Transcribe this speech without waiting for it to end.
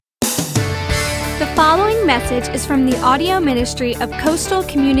The following message is from the audio ministry of Coastal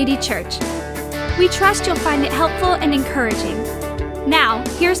Community Church. We trust you'll find it helpful and encouraging. Now,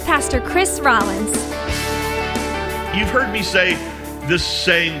 here's Pastor Chris Rollins. You've heard me say this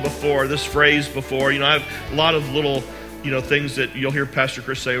saying before, this phrase before. I have a lot of little, things that you'll hear Pastor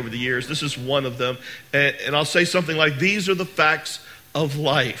Chris say over the years. This is one of them. And I'll say something like, these are the facts of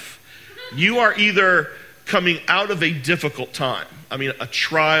life. You are either coming out of a difficult time, a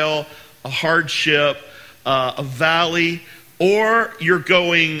trial, a hardship, a valley, or you're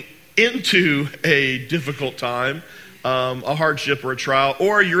going into a difficult time, a hardship or a trial,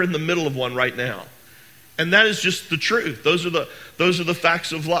 or you're in the middle of one right now. And that is just the truth. Those are the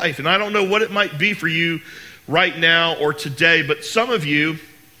facts of life. And I don't know what it might be for you right now or today, but some of you,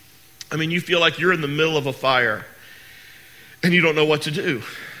 you feel like you're in the middle of a fire and you don't know what to do.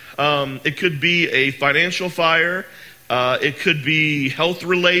 It could be a financial fire. It could be health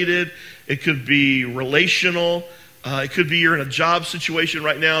related. It could be relational. It could be you're in a job situation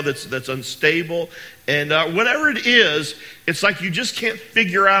right now that's unstable. And whatever it is, it's like you just can't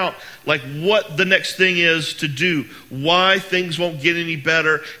figure out what the next thing is to do, why things won't get any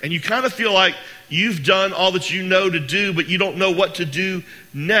better. And you kind of feel like you've done all that you know to do, but you don't know what to do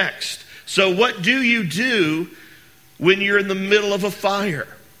next. So what do you do when you're in the middle of a fire?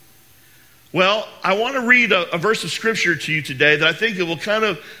 Well, I want to read a verse of scripture to you today that I think it will kind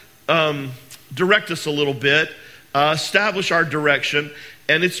of direct us a little bit, establish our direction,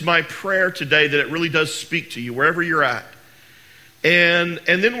 and it's my prayer today that it really does speak to you wherever you're at. And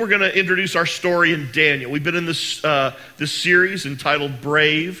then we're going to introduce our story in Daniel. We've been in this series entitled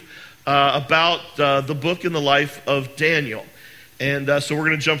Brave, about the book and the life of Daniel. And so we're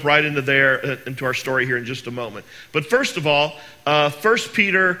going to jump right into our story here in just a moment. But first of all, 1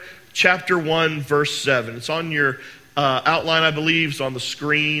 Peter chapter 1, verse 7. It's on your outline, I believe. It's on the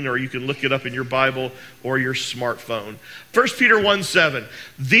screen, or you can look it up in your Bible or your smartphone. 1 Peter 1:7.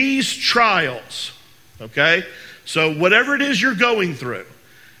 These trials, okay? So whatever it is you're going through,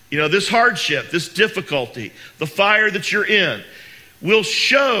 this hardship, this difficulty, the fire that you're in, will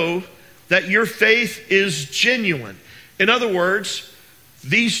show that your faith is genuine. In other words,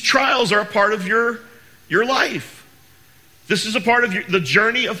 these trials are a part of your life. This is a part of the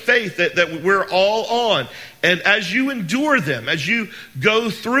journey of faith that we're all on. And as you endure them, as you go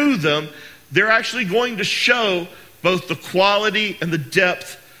through them, they're actually going to show both the quality and the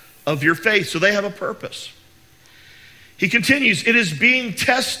depth of your faith. So they have a purpose. He continues, it is being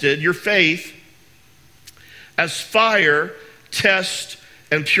tested, your faith, as fire tests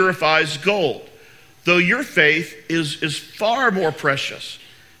and purifies gold, though your faith is far more precious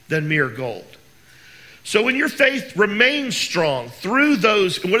than mere gold. So when your faith remains strong through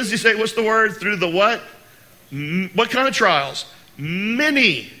those, what does he say? What's the word? Through the what? What kind of trials?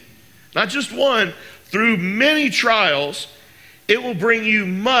 Many, not just one, through many trials, it will bring you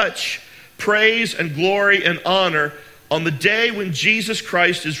much praise and glory and honor on the day when Jesus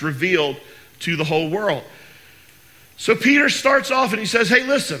Christ is revealed to the whole world. So Peter starts off and he says, hey,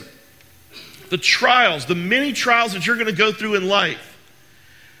 listen, the trials, the many trials that you're going to go through in life,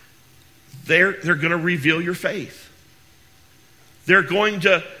 they're going to reveal your faith. They're going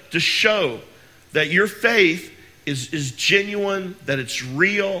to show that your faith is genuine, that it's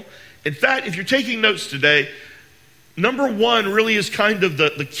real. In fact, if you're taking notes today, number one really is kind of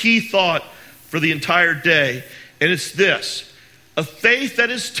the key thought for the entire day, and it's this. A faith that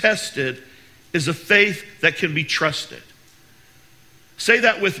is tested is a faith that can be trusted. Say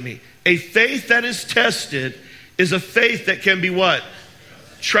that with me. A faith that is tested is a faith that can be what?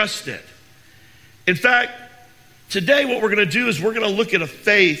 Trusted. In fact, today what we're going to do is we're going to look at a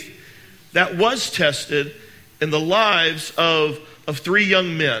faith that was tested in the lives of three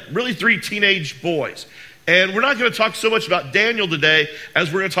young men, really three teenage boys. And we're not going to talk so much about Daniel today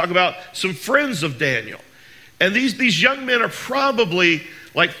as we're going to talk about some friends of Daniel. And these young men are probably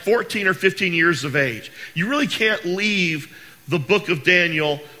like 14 or 15 years of age. You really can't leave the book of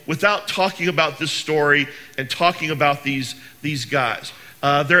Daniel without talking about this story and talking about these guys.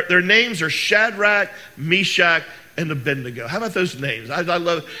 Their names are Shadrach, Meshach, and Abednego. How about those names? I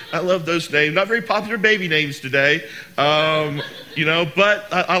love those names. Not very popular baby names today, but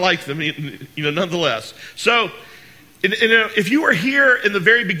I like them, nonetheless. So, if you were here in the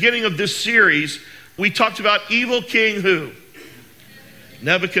very beginning of this series, we talked about evil king who?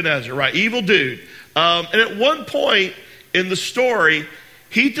 Nebuchadnezzar, right? Evil dude. And at one point in the story,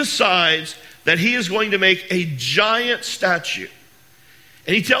 he decides that he is going to make a giant statue.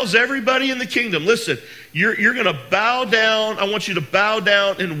 And he tells everybody in the kingdom, listen, you're going to bow down. I want you to bow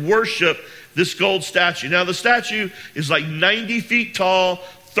down and worship this gold statue. Now, the statue is like 90 feet tall,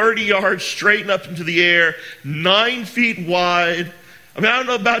 30 yards straight up into the air, 9 feet wide. I mean, I don't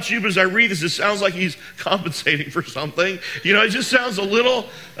know about you, but as I read this, it sounds like he's compensating for something. You know, it just sounds a little,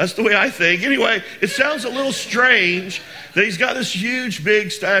 that's the way I think. Anyway, it sounds a little strange that he's got this huge,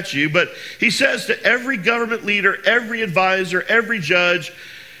 big statue. But he says to every government leader, every advisor, every judge,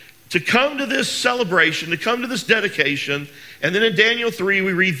 to come to this celebration, to come to this dedication. And then in Daniel 3,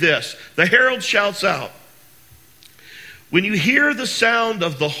 we read this. The herald shouts out, when you hear the sound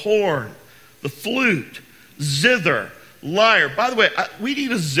of the horn, the flute, zither, lyre. By the way, we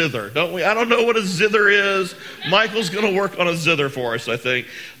need a zither, don't we? I don't know what a zither is. Michael's going to work on a zither for us, I think.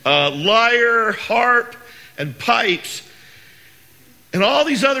 Lyre, harp, and pipes, and all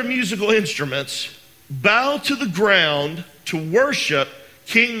these other musical instruments bow to the ground to worship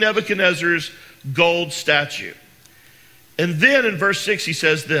King Nebuchadnezzar's gold statue. And then in verse 6 he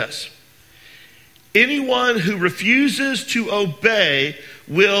says this, anyone who refuses to obey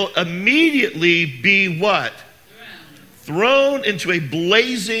will immediately be what? Thrown into a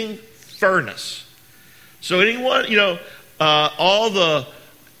blazing furnace. So anyone, all the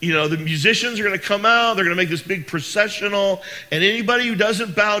musicians are going to come out, they're going to make this big processional, and anybody who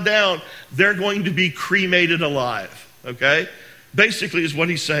doesn't bow down, they're going to be cremated alive, okay? Basically is what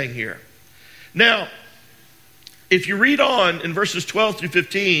he's saying here. Now, if you read on in verses 12 through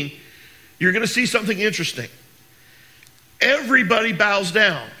 15, you're going to see something interesting. Everybody bows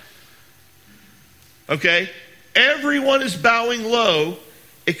down, okay? Everyone is bowing low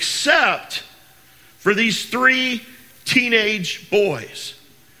except for these 3 teenage boys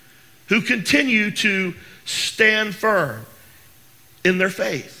who continue to stand firm in their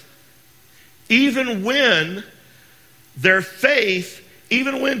faith. Even when their faith,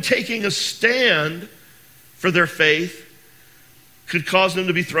 even when taking a stand for their faith, could cause them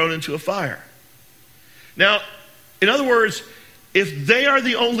to be thrown into a fire. Now, in other words, if they are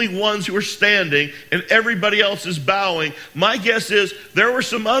the only ones who are standing and everybody else is bowing, my guess is there were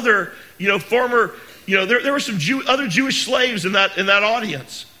some other, there were some other Jewish slaves in that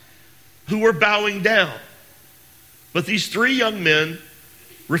audience who were bowing down. But these 3 young men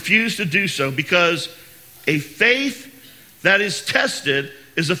refused to do so because a faith that is tested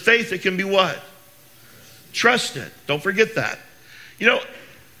is a faith that can be what? Trusted. Don't forget that.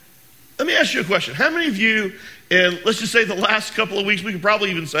 Let me ask you a question. How many of you, in let's just say the last couple of weeks, we could probably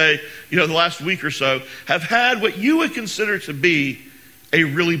even say, the last week or so, have had what you would consider to be a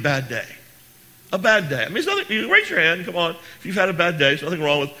really bad day? A bad day. I mean, you raise your hand, come on. If you've had a bad day, there's nothing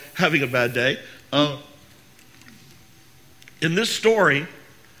wrong with having a bad day. In this story,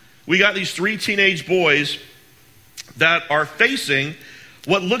 we got these 3 teenage boys that are facing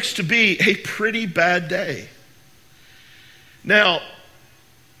what looks to be a pretty bad day. Now,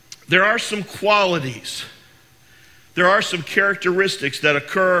 there are some qualities, there are some characteristics that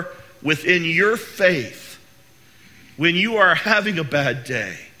occur within your faith when you are having a bad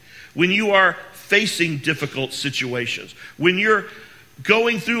day, when you are facing difficult situations, when you're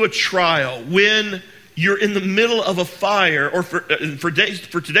going through a trial, when you're in the middle of a fire, or for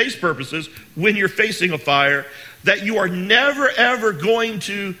today's purposes, when you're facing a fire, that you are never ever going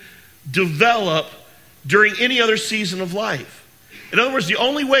to develop during any other season of life. In other words, the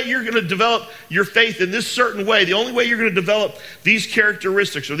only way you're going to develop your faith in this certain way, the only way you're going to develop these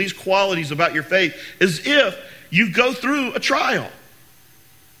characteristics or these qualities about your faith is if you go through a trial,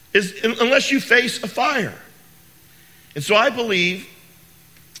 unless you face a fire. And so I believe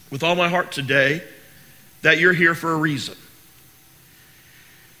with all my heart today that you're here for a reason.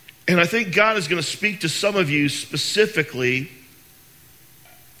 And I think God is going to speak to some of you specifically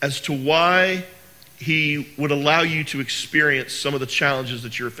as to why He would allow you to experience some of the challenges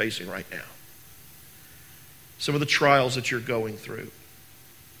that you're facing right now. Some of the trials that you're going through.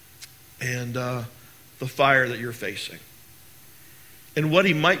 And the fire that you're facing. And what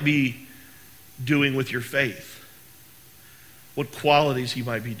He might be doing with your faith. What qualities He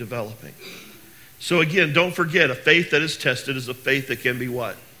might be developing. So again, don't forget, a faith that is tested is a faith that can be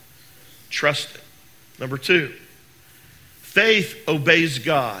what? Trusted. Number 2, faith obeys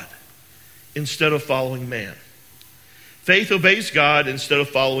God instead of following man. Faith obeys God instead of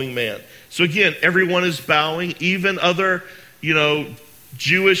following man. So again, everyone is bowing, even other,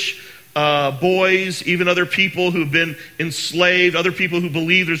 Jewish boys, even other people who've been enslaved, other people who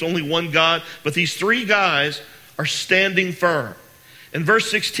believe there's only one God. But these 3 guys are standing firm. In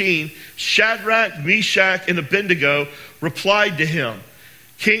verse 16, Shadrach, Meshach, and Abednego replied to him,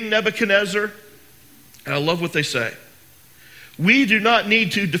 King Nebuchadnezzar, and I love what they say, we do not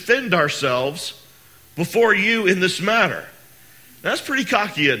need to defend ourselves before you in this matter. That's pretty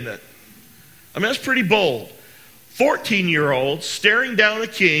cocky, isn't it? I mean, that's pretty bold. 14-year-old staring down a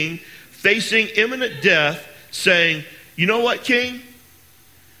king facing imminent death saying, you know what, king?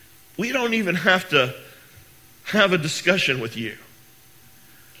 We don't even have to have a discussion with you.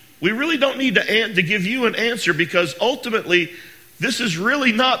 We really don't need to give you an answer because ultimately this is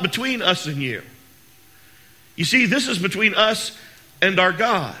really not between us and you. You see, this is between us and our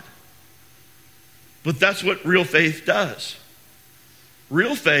God. But that's what real faith does.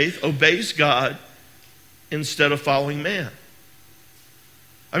 Real faith obeys God instead of following man.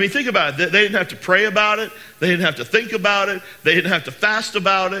 I mean, think about it. They didn't have to pray about it. They didn't have to think about it. They didn't have to fast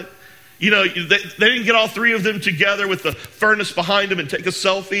about it. You know, they didn't get all three of them together with the furnace behind them and take a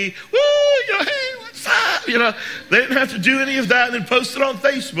selfie. Woo, you know, hey, what's up? You know, they didn't have to do any of that and then post it on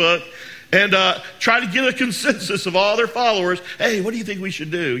Facebook and try to get a consensus of all their followers. Hey, what do you think we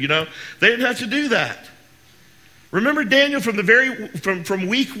should do? You know, they didn't have to do that. Remember Daniel from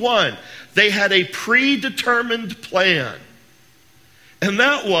week one, they had a predetermined plan. And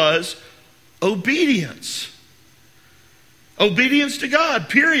that was obedience. Obedience to God,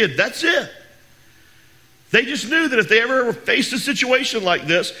 period. That's it. They just knew that if they ever faced a situation like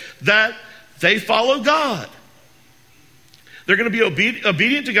this, that they follow God. They're going to be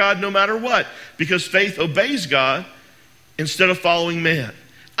obedient to God no matter what, because faith obeys God instead of following man.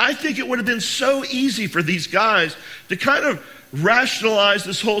 I think it would have been so easy for these guys to kind of rationalize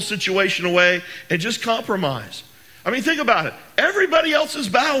this whole situation away and just compromise. I mean, think about it. Everybody else is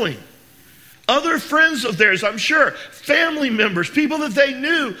bowing. Other friends of theirs, I'm sure, family members, people that they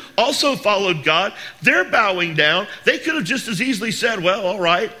knew also followed God. They're bowing down. They could have just as easily said, well, all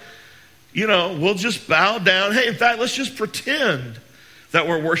right, you know, we'll just bow down. Hey, in fact, let's just pretend that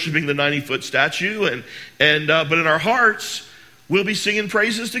we're worshiping the 90-foot statue. But in our hearts, we'll be singing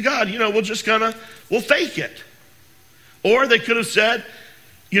praises to God. You know, we'll fake it. Or they could have said,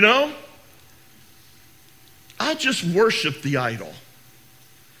 you know, I'll just worship the idol.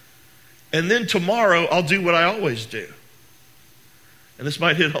 And then tomorrow, I'll do what I always do. And this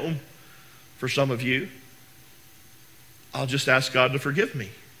might hit home for some of you. I'll just ask God to forgive me.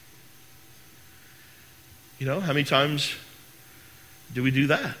 You know, how many times do we do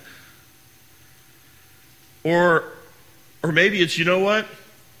that? Or maybe it's, you know what?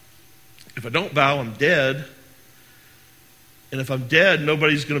 If I don't bow, I'm dead. And if I'm dead,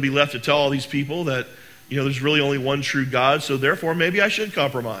 nobody's going to be left to tell all these people that, you know, there's really only one true God. So therefore, maybe I should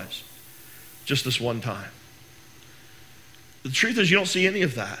compromise. Just this one time. The truth is, you don't see any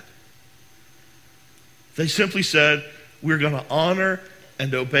of that. They simply said, we're going to honor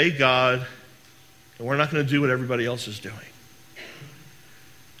and obey God, and we're not going to do what everybody else is doing.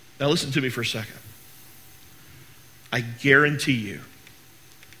 Now listen to me for a second. I guarantee you,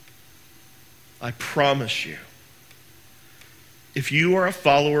 I promise you, if you are a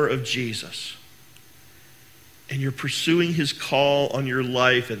follower of Jesus, and you're pursuing his call on your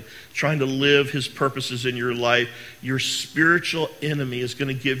life and trying to live his purposes in your life, your spiritual enemy is going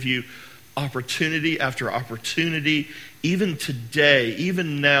to give you opportunity after opportunity, even today,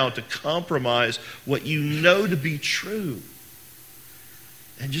 even now, to compromise what you know to be true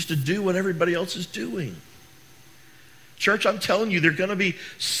and just to do what everybody else is doing. Church, I'm telling you, there are going to be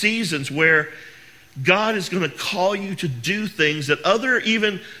seasons where God is going to call you to do things that other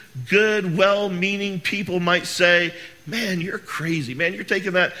even good, well-meaning people might say, man, you're crazy. Man, you're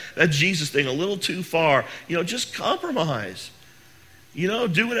taking that Jesus thing a little too far. You know, just compromise. You know,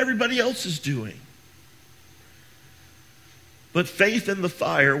 do what everybody else is doing. But faith in the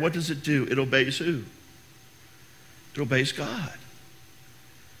fire, what does it do? It obeys who? It obeys God.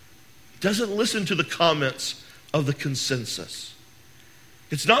 It doesn't listen to the comments of the consensus.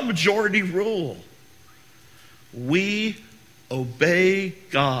 It's not majority rule. We obey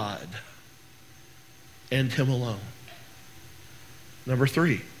God and him alone. Number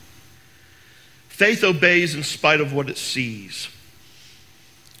 3, faith obeys in spite of what it sees.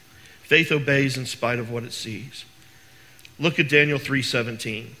 Faith obeys in spite of what it sees. Look at Daniel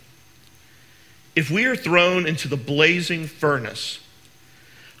 3:17. If we are thrown into the blazing furnace,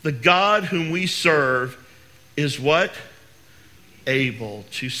 the God whom we serve is what? Able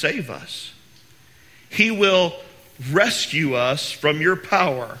to save us. He will rescue us from your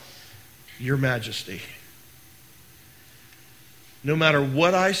power, your majesty. No matter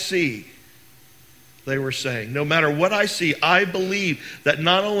what I see, they were saying, no matter what I see, I believe that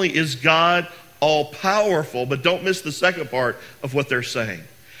not only is God all-powerful, but don't miss the second part of what they're saying.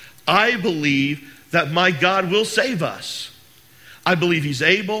 I believe that my God will save us. I believe he's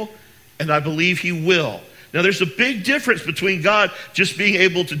able, and I believe he will. Now, there's a big difference between God just being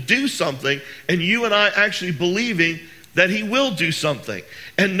able to do something and you and I actually believing that he will do something.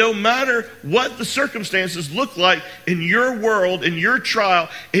 And no matter what the circumstances look like in your world, in your trial,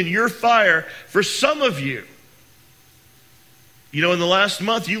 in your fire, for some of you, in the last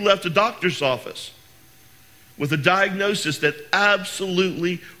month you left a doctor's office with a diagnosis that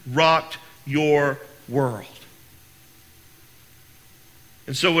absolutely rocked your world.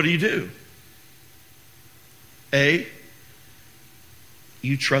 And so what do? A,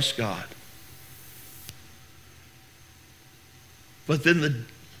 you trust God. But then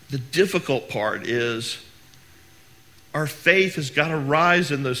the difficult part is our faith has got to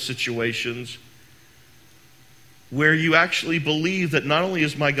rise in those situations where you actually believe that not only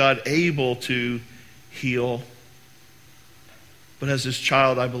is my God able to heal, but as his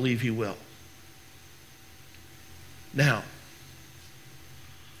child, I believe he will. Now,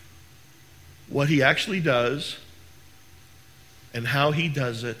 what he actually does and how he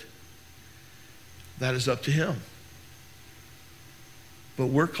does it, that is up to him. But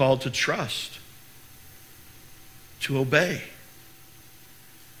we're called to trust, to obey.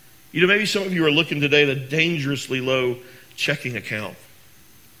 Maybe some of you are looking today at a dangerously low checking account.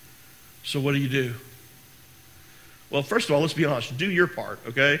 So what do? Well, first of all, let's be honest. Do your part,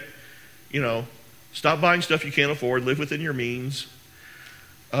 okay? Stop buying stuff you can't afford. Live within your means.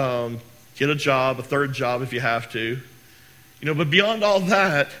 Get a job, a third job if you have to. But beyond all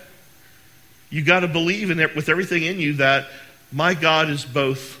that, you got to believe in it with everything in you that my God is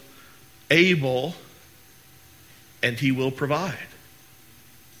both able and he will provide.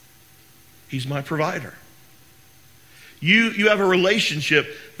 He's my provider. You have a relationship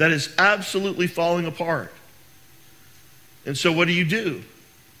that is absolutely falling apart. And so what do?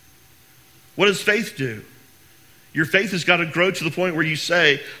 What does faith do? Your faith has got to grow to the point where you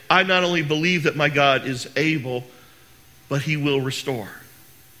say, I not only believe that my God is able, but he will restore.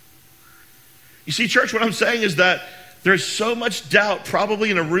 You see, church, what I'm saying is that there's so much doubt probably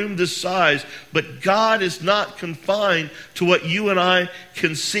in a room this size, but God is not confined to what you and I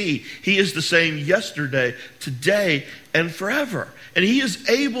can see. He is the same yesterday, today, and forever. And he is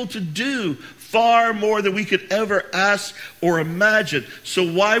able to do far more than we could ever ask or imagine.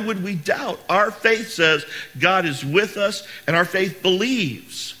 So why would we doubt? Our faith says God is with us, and our faith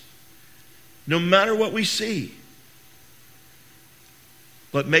believes no matter what we see.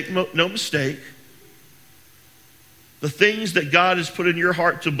 But make no mistake, the things that God has put in your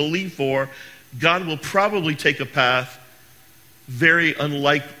heart to believe for, God will probably take a path very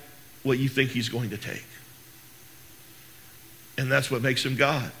unlike what you think he's going to take. And that's what makes him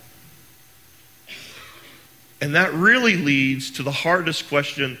God. And that really leads to the hardest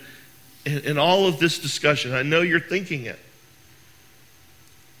question in all of this discussion. I know you're thinking it.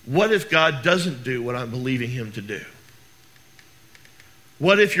 What if God doesn't do what I'm believing him to do?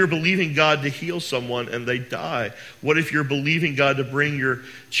 What if you're believing God to heal someone and they die? What if you're believing God to bring your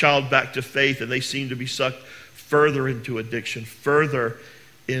child back to faith and they seem to be sucked further into addiction, further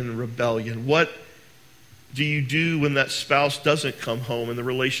in rebellion? What do you do when that spouse doesn't come home and the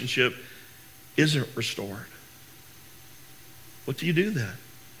relationship isn't restored? What do you do then?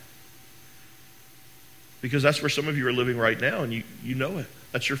 Because that's where some of you are living right now, and you know it.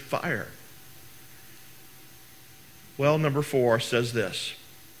 That's your fire. Well, number 4 says this: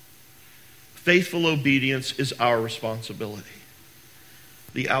 faithful obedience is our responsibility.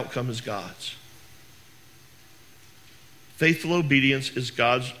 The outcome is God's. Faithful obedience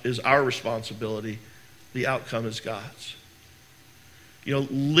is our responsibility. The outcome is God's.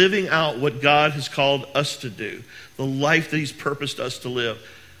 Living out what God has called us to do, the life that he's purposed us to live,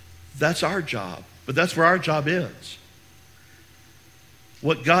 that's our job. But that's where our job ends.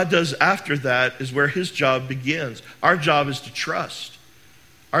 What God does after that is where his job begins. Our job is to trust.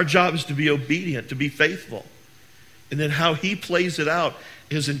 Our job is to be obedient, to be faithful. And then how he plays it out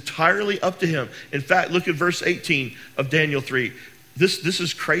is entirely up to him. In fact, look at verse 18 of Daniel 3. This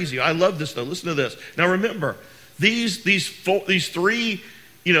is crazy. I love this though. Listen to this. Now remember, these three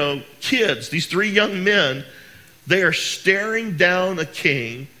kids, these 3 young men, they are staring down a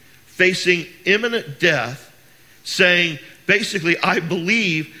king facing imminent death, saying, basically, I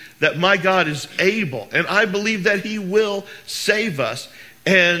believe that my God is able, and I believe that he will save us.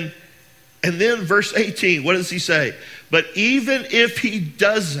 And then verse 18, what does he say? But even if he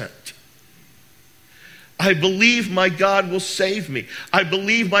doesn't, I believe my God will save me. I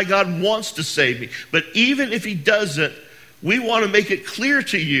believe my God wants to save me. But even if he doesn't, we want to make it clear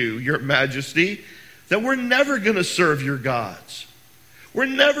to you, your majesty, that we're never going to serve your gods. We're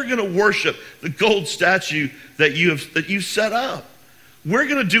never going to worship the gold statue that you set up. We're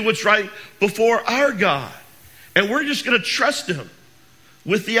going to do what's right before our God. And we're just going to trust him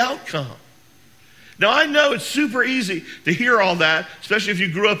with the outcome. Now, I know it's super easy to hear all that, especially if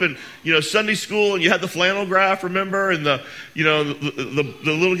you grew up in, Sunday school and you had the flannel graph, remember, and the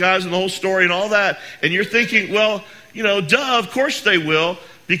little guys and the whole story and all that. And you're thinking, well, duh, of course they will,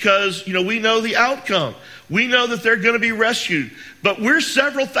 because, we know the outcome. We know that they're going to be rescued. But we're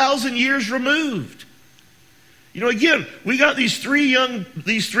several thousand years removed. Again, we got these three young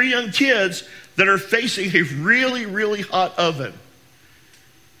kids that are facing a really, really hot oven.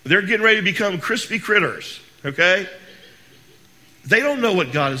 They're getting ready to become crispy critters, okay? They don't know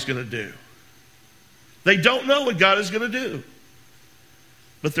what God is going to do. They don't know what God is going to do.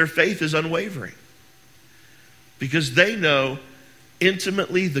 But their faith is unwavering because they know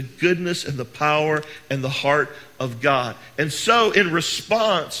intimately the goodness and the power and the heart of God. And so in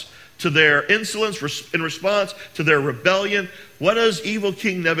response to their insolence, in response to their rebellion, what does evil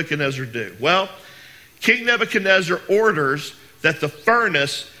King Nebuchadnezzar do? Well, King Nebuchadnezzar orders that the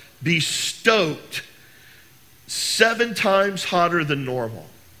furnace be stoked 7 times hotter than normal.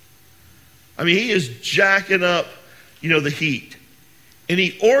 I mean, he is jacking up, the heat. And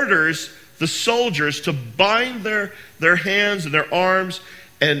he orders the soldiers to bind their hands and their arms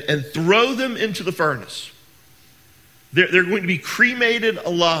and throw them into the furnace. They're going to be cremated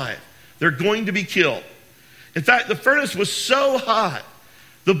alive. They're going to be killed. In fact, the furnace was so hot,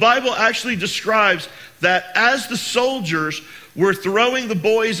 the Bible actually describes that as the soldiers were throwing the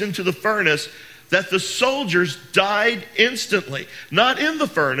boys into the furnace, that the soldiers died instantly. Not in the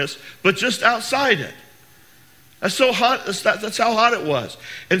furnace, but just outside it. That's so hot. That's how hot it was.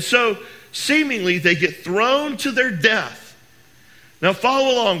 And so, seemingly, they get thrown to their death. Now,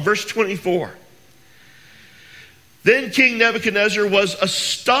 follow along, verse 24. Then King Nebuchadnezzar was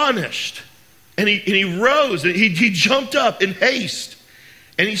astonished, and he rose, and he jumped up in haste,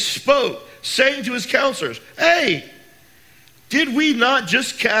 and he spoke, saying to his counselors, "Hey, did we not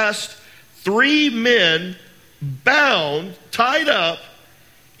just cast 3 men bound, tied up,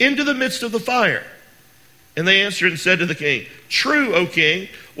 into the midst of the fire?" And they answered and said to the king, "True, O king."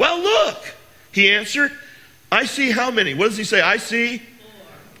 "Well, look," he answered, "I see how many?" What does he say? I see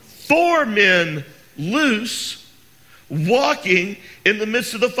 4 men loose, walking in the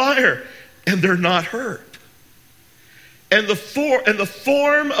midst of the fire, and they're not hurt. And the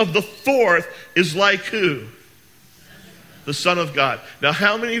form of the 4th is like who? The Son of God. Now,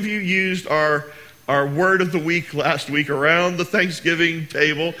 how many of you used our word of the week last week around the Thanksgiving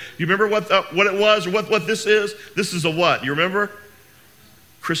table? You remember what it was, or what this is? This is a what? You remember?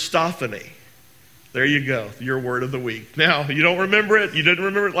 Christophany. There you go, your word of the week. Now, you don't remember it. You didn't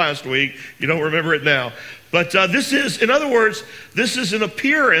remember it last week. You don't remember it now. But this is, in other words, this is an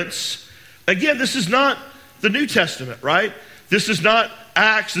appearance. Again, this is not the New Testament, right? This is not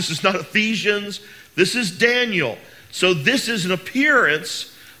Acts. This is not Ephesians. This is Daniel. So this is an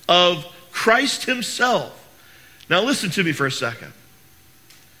appearance of Christ himself. Now listen to me for a second.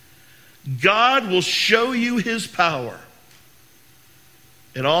 God will show you his power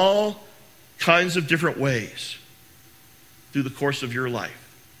in all kinds of different ways through the course of your life.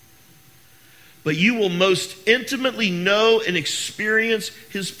 But you will most intimately know and experience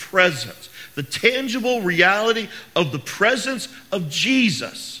his presence, the tangible reality of the presence of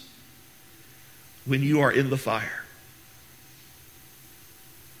Jesus, when you are in the fire.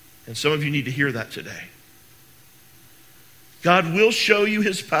 And some of you need to hear that today. God will show you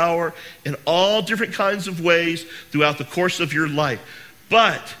his power in all different kinds of ways throughout the course of your life.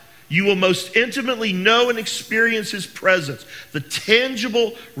 But you will most intimately know and experience his presence, the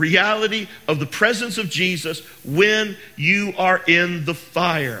tangible reality of the presence of Jesus, when you are in the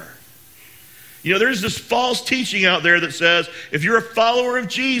fire. There's this false teaching out there that says if you're a follower of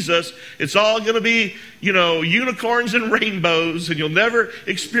Jesus, it's all going to be, unicorns and rainbows, and you'll never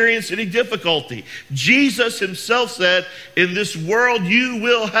experience any difficulty. Jesus himself said, in this world you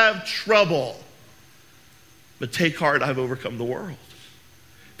will have trouble. But take heart, I've overcome the world.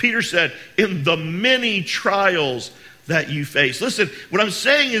 Peter said, in the many trials that you face. Listen, what I'm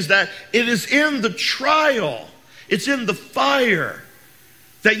saying is that it is in the trial, it's in the fire,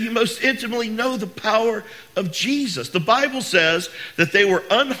 that you most intimately know the power of Jesus. The Bible says that they were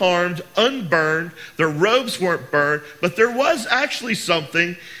unharmed, unburned, their robes weren't burned, but there was actually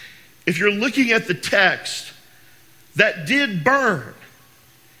something, if you're looking at the text, that did burn.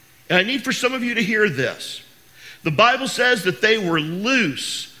 And I need for some of you to hear this. The Bible says that they were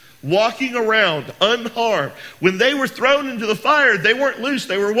loose, walking around unharmed. When they were thrown into the fire, they weren't loose,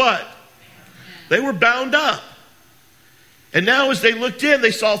 they were what? They were bound up. And now as they looked in,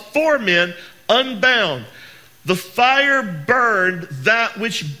 they saw 4 men unbound. The fire burned that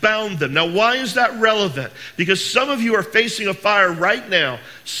which bound them. Now, why is that relevant? Because some of you are facing a fire right now,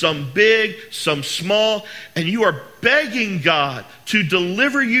 some big, some small, and you are begging God to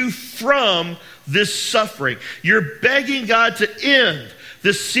deliver you from this suffering. You're begging God to end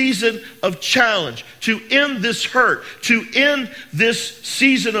this season of challenge, to end this hurt, to end this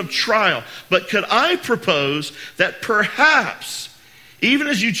season of trial. But could I propose that perhaps, even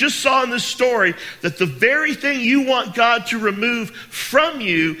as you just saw in this story, that the very thing you want God to remove from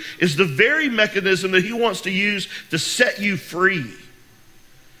you is the very mechanism that he wants to use to set you free,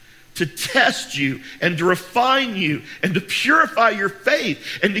 to test you and to refine you and to purify your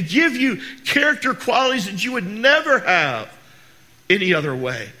faith and to give you character qualities that you would never have any other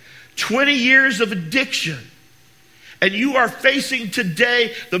way. 20 years of addiction, and you are facing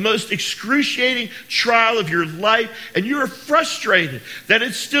today the most excruciating trial of your life, and you are frustrated that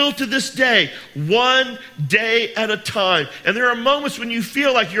it's still to this day, one day at a time. And there are moments when you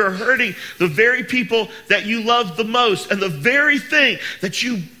feel like you're hurting the very people that you love the most, and the very thing that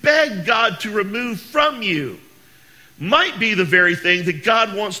you beg God to remove from you might be the very thing that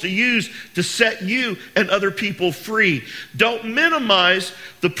God wants to use to set you and other people free. Don't minimize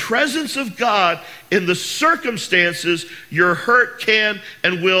the presence of God in the circumstances your hurt can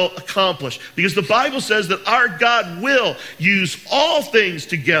and will accomplish. Because the Bible says that our God will use all things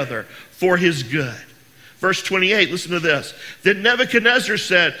together for his good. Verse 28, listen to this. Then Nebuchadnezzar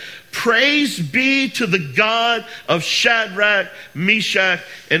said, "Praise be to the God of Shadrach, Meshach,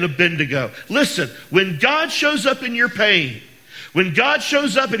 and Abednego." Listen, when God shows up in your pain, when God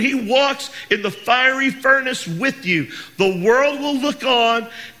shows up and he walks in the fiery furnace with you, the world will look on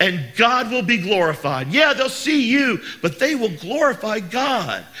and God will be glorified. Yeah, they'll see you, but they will glorify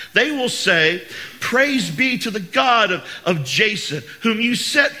God. They will say, "Praise be to the God of Jason, whom you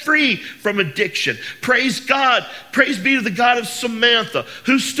set free from addiction. Praise God. Praise be to the God of Samantha,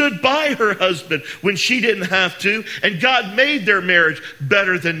 who stood by her husband when she didn't have to, and God made their marriage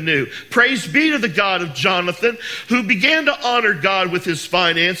better than new. Praise be to the God of Jonathan, who began to honor God with his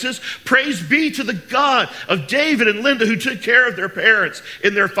finances. Praise be to the God of David and Linda, who took care of their parents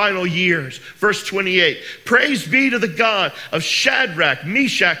in their final years." Verse 28, "Praise be to the God of Shadrach,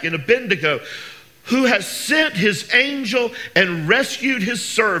 Meshach, and Abednego, who has sent his angel and rescued his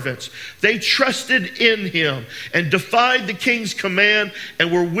servants. They trusted in him and defied the king's command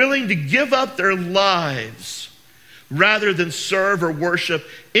and were willing to give up their lives rather than serve or worship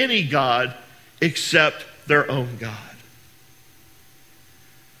any god except their own God."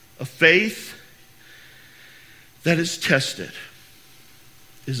 A faith that is tested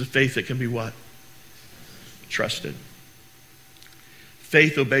is a faith that can be what? Trusted.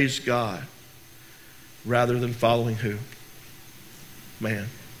 Faith obeys God rather than following who? Man.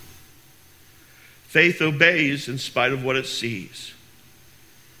 Faith obeys in spite of what it sees.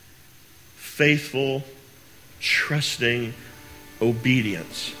 Faithful, trusting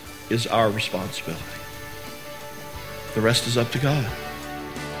obedience is our responsibility. The rest is up to God.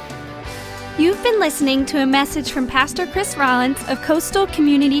 You've been listening to a message from Pastor Chris Rollins of Coastal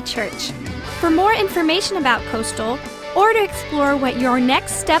Community Church. For more information about Coastal, or to explore what your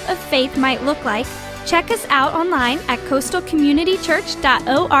next step of faith might look like, check us out online at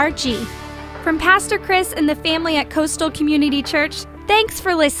coastalcommunitychurch.org. From Pastor Chris and the family at Coastal Community Church, thanks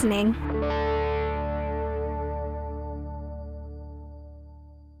for listening.